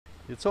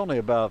It's only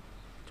about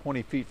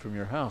 20 feet from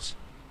your house.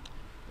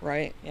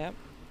 Right, yep.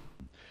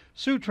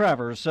 Sue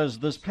Travers says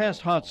this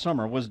past hot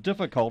summer was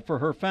difficult for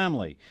her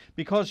family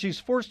because she's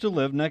forced to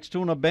live next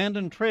to an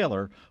abandoned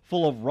trailer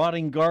full of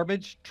rotting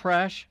garbage,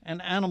 trash,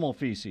 and animal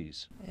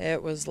feces.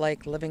 It was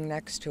like living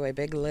next to a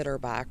big litter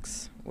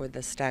box with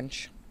the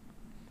stench.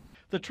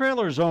 The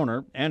trailer's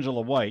owner,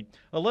 Angela White,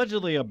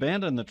 allegedly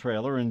abandoned the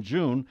trailer in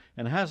June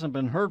and hasn't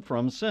been heard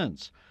from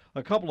since.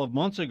 A couple of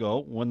months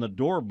ago, when the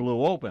door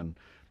blew open,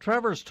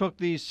 Travers took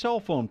these cell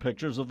phone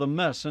pictures of the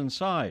mess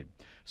inside.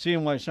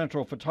 CNY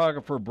Central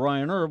photographer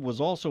Brian Erb was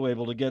also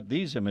able to get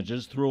these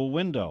images through a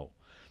window.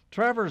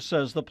 Travers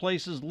says the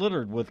place is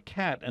littered with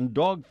cat and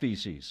dog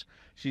feces.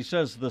 She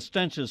says the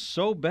stench is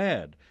so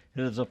bad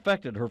it has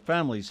affected her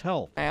family's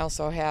health. I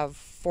also have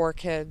 4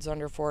 kids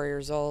under 4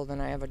 years old,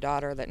 and I have a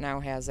daughter that now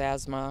has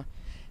asthma,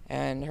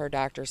 and her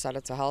doctor said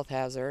it's a health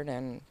hazard,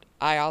 and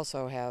I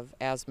also have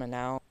asthma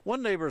now.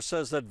 One neighbor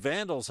says that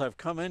vandals have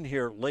come in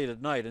here late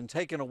at night and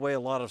taken away a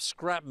lot of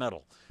scrap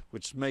metal,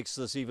 which makes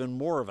this even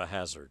more of a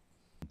hazard.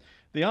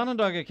 The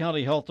Onondaga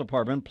County Health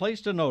Department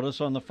placed a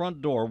notice on the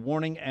front door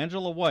warning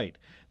Angela White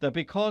that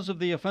because of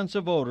the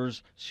offensive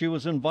odors, she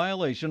was in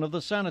violation of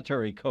the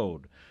sanitary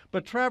code.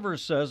 But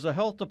Travers says the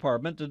health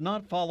department did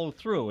not follow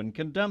through and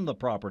condemn the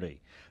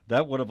property.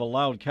 That would have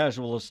allowed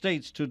Casual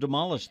Estates to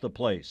demolish the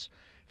place.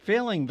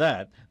 Failing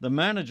that, the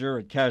manager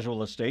at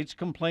Casual Estates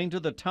complained to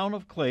the Town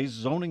of Clay's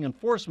zoning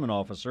enforcement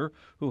officer,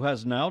 who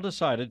has now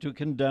decided to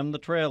condemn the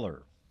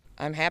trailer.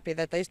 I'm happy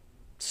that they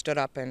stood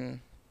up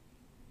and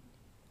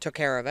took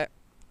care of it.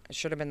 It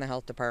should have been the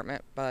health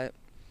department, but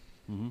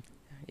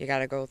you got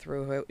to go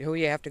through who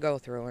you have to go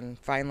through, and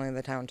finally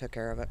the town took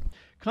care of it.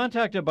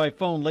 Contacted by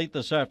phone late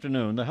this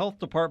afternoon, the health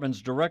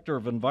department's director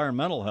of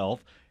environmental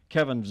health,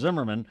 Kevin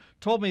Zimmerman,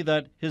 told me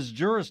that his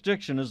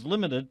jurisdiction is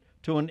limited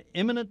to an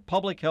imminent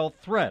public health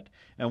threat,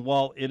 and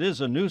while it is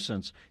a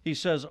nuisance, he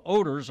says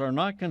odors are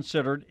not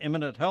considered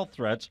imminent health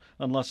threats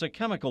unless a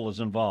chemical is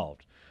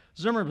involved.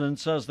 Zimmerman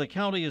says the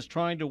county is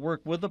trying to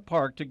work with the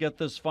park to get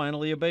this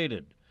finally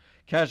abated.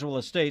 Casual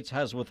Estates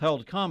has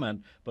withheld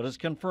comment, but has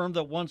confirmed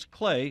that once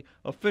Clay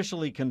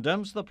officially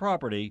condemns the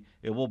property,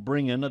 it will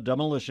bring in a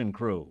demolition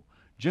crew.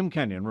 Jim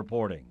Kenyon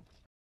reporting.